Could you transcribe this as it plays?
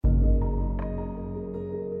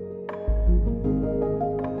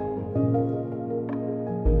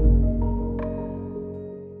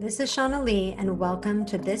This is Shauna Lee, and welcome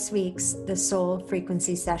to this week's The Soul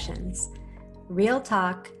Frequency Sessions. Real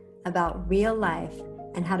talk about real life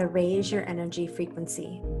and how to raise your energy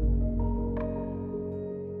frequency.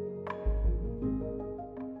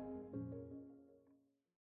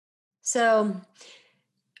 So,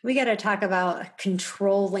 we got to talk about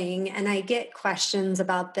controlling, and I get questions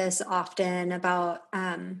about this often about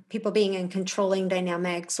people being in controlling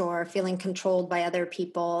dynamics or feeling controlled by other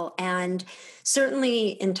people. And certainly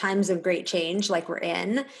in times of great change, like we're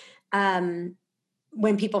in,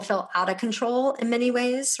 when people feel out of control in many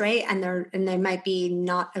ways, right? And they might be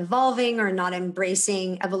not evolving or not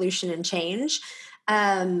embracing evolution and change.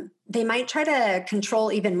 They might try to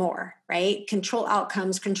control even more, right? Control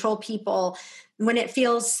outcomes, control people when it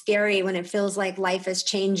feels scary, when it feels like life is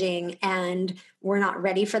changing and we're not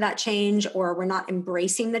ready for that change or we're not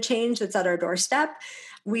embracing the change that's at our doorstep.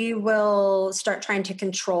 We will start trying to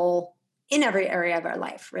control in every area of our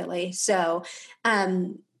life, really. So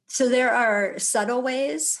there are subtle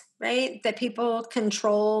ways, right, that people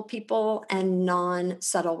control people and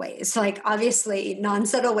non-subtle ways. Like obviously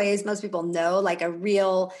non-subtle ways, most people know, like a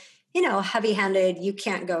real, heavy-handed, you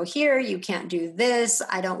can't go here, you can't do this,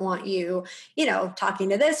 I don't want you, talking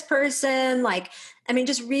to this person.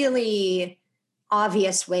 Just really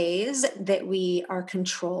obvious ways that we are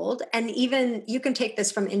controlled. And even you can take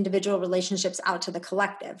this from individual relationships out to the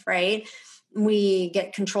collective, right? We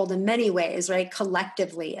get controlled in many ways, right?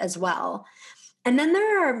 Collectively as well. And then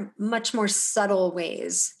there are much more subtle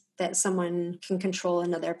ways that someone can control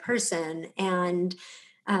another person. And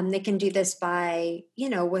they can do this by,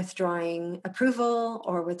 withdrawing approval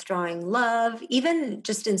or withdrawing love, even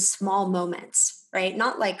just in small moments, right?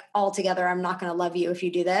 Not like altogether, I'm not going to love you if you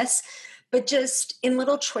do this, but just in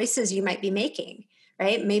little choices you might be making,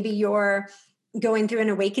 right? Maybe you're going through an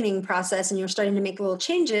awakening process and you're starting to make little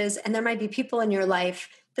changes, and there might be people in your life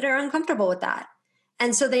that are uncomfortable with that.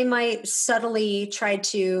 And so they might subtly try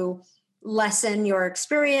to lessen your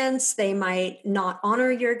experience. They might not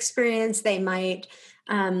honor your experience. They might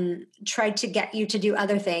try to get you to do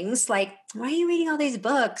other things like, why are you reading all these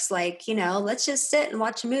books? Let's just sit and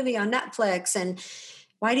watch a movie on Netflix. And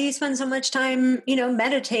why do you spend so much time,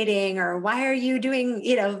 meditating? Or why are you doing,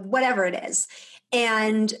 whatever it is?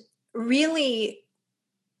 And really,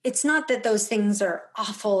 it's not that those things are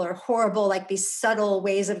awful or horrible, like these subtle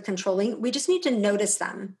ways of controlling. We just need to notice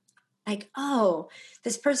them. Like, oh,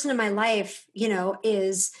 this person in my life,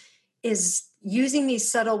 is using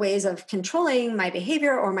these subtle ways of controlling my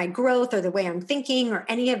behavior or my growth or the way I'm thinking or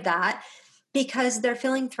any of that because they're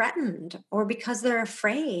feeling threatened or because they're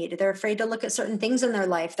afraid. They're afraid to look at certain things in their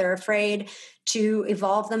life. They're afraid to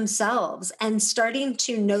evolve themselves, and starting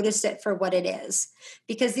to notice it for what it is.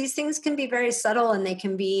 Because these things can be very subtle and they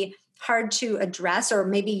can be hard to address, or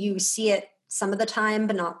maybe you see it some of the time,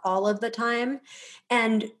 but not all of the time.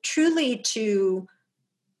 And truly to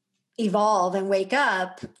evolve and wake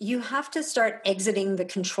up, you have to start exiting the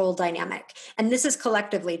control dynamic. And this is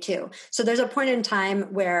collectively too. So there's a point in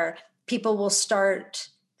time where people will start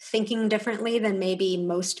thinking differently than maybe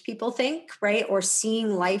most people think, right? Or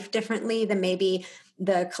seeing life differently than maybe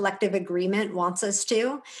the collective agreement wants us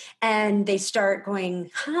to. And they start going,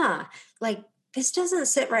 this doesn't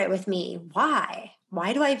sit right with me. Why?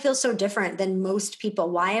 Why do I feel so different than most people?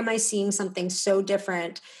 Why am I seeing something so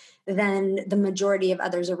different than the majority of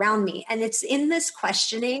others around me? And it's in this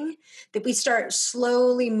questioning that we start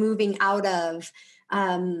slowly moving out of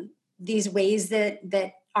these ways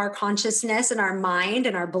that our consciousness and our mind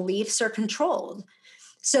and our beliefs are controlled.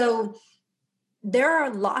 So there are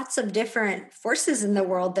lots of different forces in the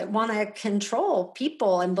world that want to control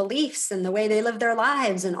people and beliefs and the way they live their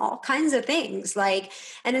lives and all kinds of things.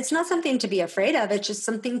 And it's not something to be afraid of. It's just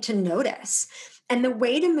something to notice. And the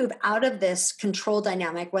way to move out of this control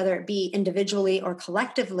dynamic, whether it be individually or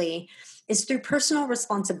collectively, is through personal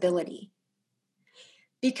responsibility.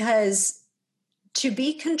 Because to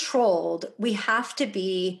be controlled, we have to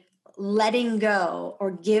be letting go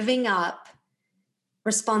or giving up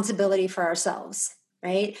responsibility for ourselves,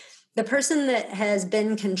 right? The person that has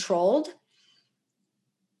been controlled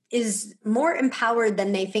is more empowered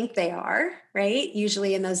than they think they are, right?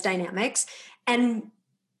 Usually in those dynamics. And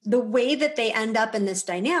the way that they end up in this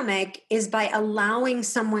dynamic is by allowing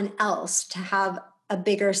someone else to have a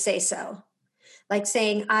bigger say-so. Like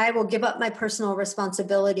saying, I will give up my personal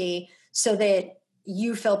responsibility so that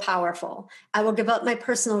you feel powerful. I will give up my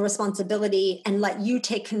personal responsibility and let you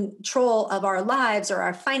take control of our lives or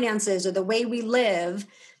our finances or the way we live,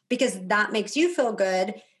 because that makes you feel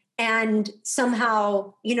good. And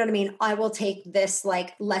somehow, I will take this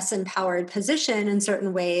less empowered position in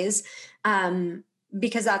certain ways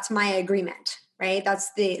because that's my agreement, right?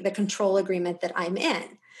 That's the control agreement that I'm in.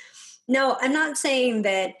 No, I'm not saying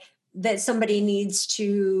that somebody needs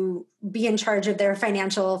to be in charge of their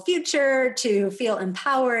financial future to feel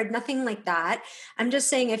empowered, nothing like that. I'm just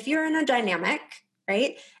saying if you're in a dynamic,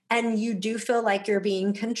 right, and you do feel like you're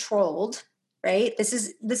being controlled, right? This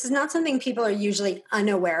is not something people are usually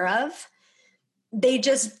unaware of. They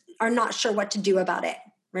just are not sure what to do about it,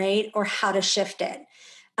 right? Or how to shift it.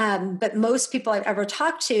 But most people I've ever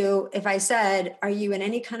talked to, if I said, are you in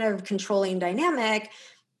any kind of controlling dynamic?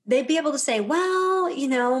 They'd be able to say, well,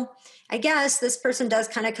 I guess this person does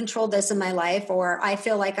kind of control this in my life, or I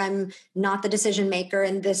feel like I'm not the decision maker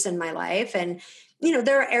in this in my life. And,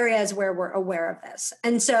 there are areas where we're aware of this.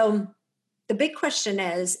 And so the big question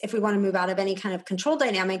is, if we want to move out of any kind of control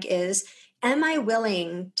dynamic is, am I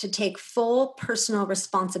willing to take full personal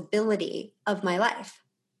responsibility of my life?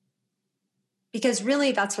 Because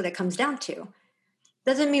really that's what it comes down to.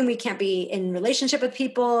 Doesn't mean we can't be in relationship with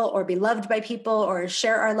people or be loved by people or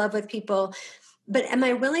share our love with people. But am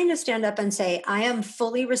I willing to stand up and say, I am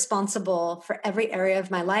fully responsible for every area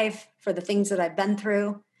of my life, for the things that I've been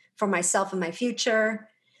through, for myself and my future?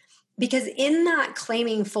 Because in that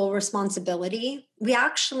claiming full responsibility, we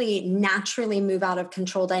actually naturally move out of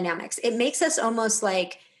control dynamics. It makes us almost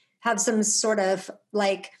like have some sort of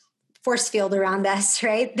like force field around us,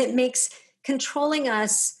 right? That makes controlling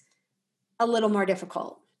us a little more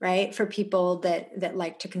difficult, right? For people that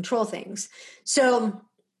like to control things. So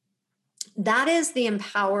that is the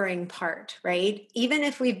empowering part, right? Even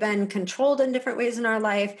if we've been controlled in different ways in our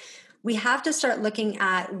life, we have to start looking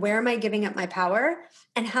at where am I giving up my power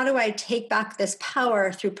and how do I take back this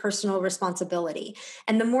power through personal responsibility?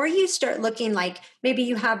 And the more you start looking like maybe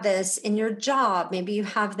you have this in your job, maybe you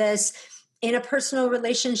have this in a personal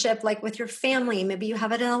relationship, like with your family, maybe you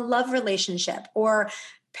have it in a love relationship or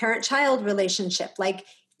parent-child relationship, like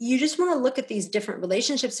you just want to look at these different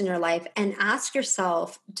relationships in your life and ask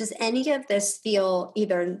yourself, does any of this feel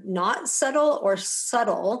either not subtle or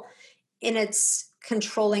subtle in its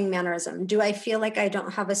controlling mannerism? Do I feel like I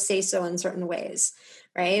don't have a say-so in certain ways,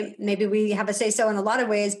 right? Maybe we have a say-so in a lot of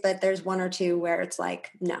ways, but there's one or two where it's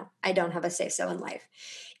like, no, I don't have a say-so in life.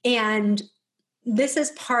 And this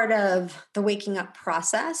is part of the waking up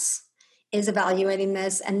process, is evaluating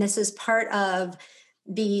this. And this is part of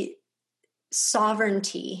the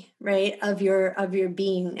sovereignty, right, of your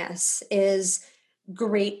beingness, is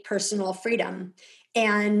great personal freedom.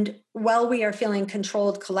 And while we are feeling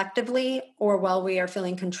controlled collectively or while we are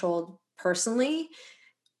feeling controlled personally,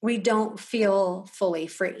 we don't feel fully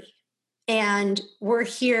free. And we're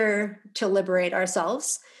here to liberate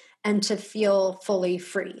ourselves and to feel fully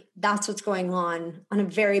free. That's what's going on a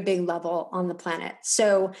very big level on the planet.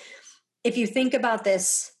 So if you think about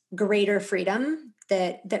this greater freedom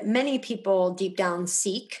that many people deep down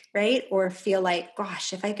seek, right? Or feel like,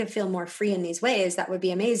 gosh, if I could feel more free in these ways, that would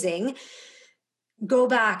be amazing. Go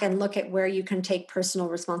back and look at where you can take personal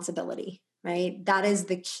responsibility, right? That is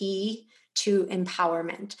the key to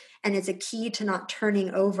empowerment. And it's a key to not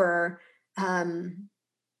turning over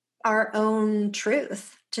our own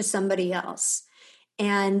truth to somebody else.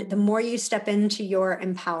 And the more you step into your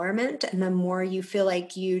empowerment and the more you feel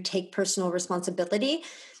like you take personal responsibility,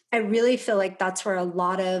 I really feel like that's where a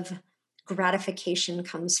lot of gratification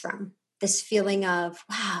comes from. This feeling of,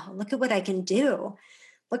 wow, look at what I can do.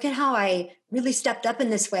 Look at how I really stepped up in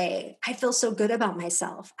this way. I feel so good about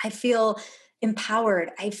myself. I feel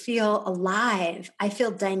empowered. I feel alive. I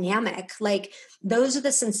feel dynamic. Like those are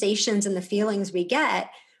the sensations and the feelings we get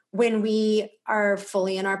when we are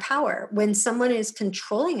fully in our power. When someone is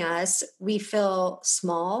controlling us, we feel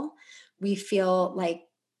small. We feel like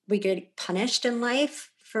we get punished in life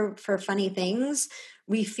for funny things.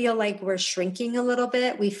 We feel like we're shrinking a little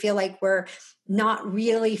bit. We feel like we're not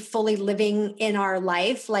really fully living in our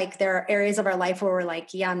life. Like there are areas of our life where we're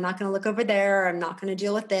like, yeah, I'm not going to look over there. I'm not going to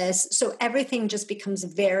deal with this. So everything just becomes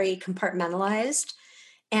very compartmentalized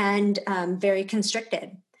and very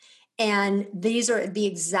constricted. And these are the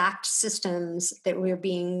exact systems that we're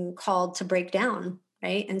being called to break down,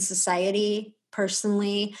 right? In society,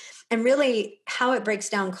 personally, and really how it breaks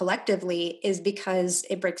down collectively is because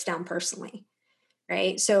it breaks down personally,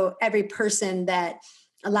 right? So every person that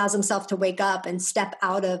allows himself to wake up and step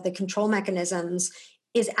out of the control mechanisms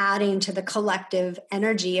is adding to the collective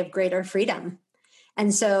energy of greater freedom.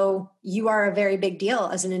 And so you are a very big deal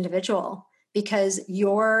as an individual, because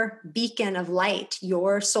your beacon of light,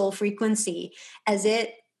 your soul frequency, as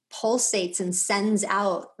it pulsates and sends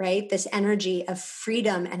out, right, this energy of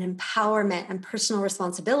freedom and empowerment and personal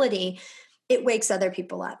responsibility, it wakes other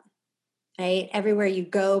people up, right? Everywhere you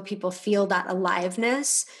go, people feel that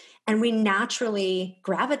aliveness And we naturally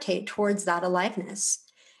gravitate towards that aliveness.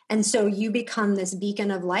 And so you become this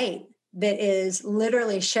beacon of light that is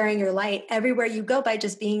literally sharing your light everywhere you go by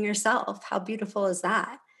just being yourself. How beautiful is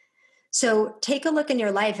that? So take a look in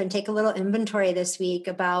your life and take a little inventory this week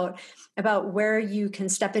about where you can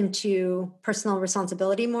step into personal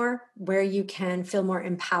responsibility more, where you can feel more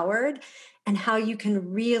empowered, and how you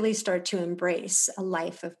can really start to embrace a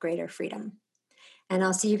life of greater freedom. And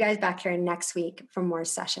I'll see you guys back here next week for more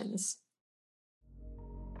sessions.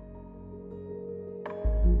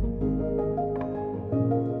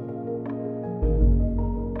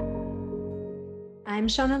 I'm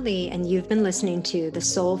Shauna Lee, and you've been listening to the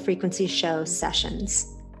Soul Frequency Show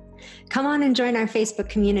Sessions. Come on and join our Facebook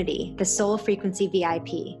community, the Soul Frequency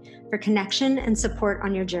VIP, for connection and support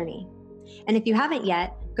on your journey. And if you haven't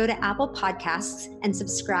yet, go to Apple Podcasts and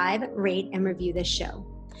subscribe, rate, and review this show.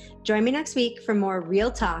 Join me next week for more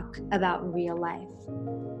real talk about real life.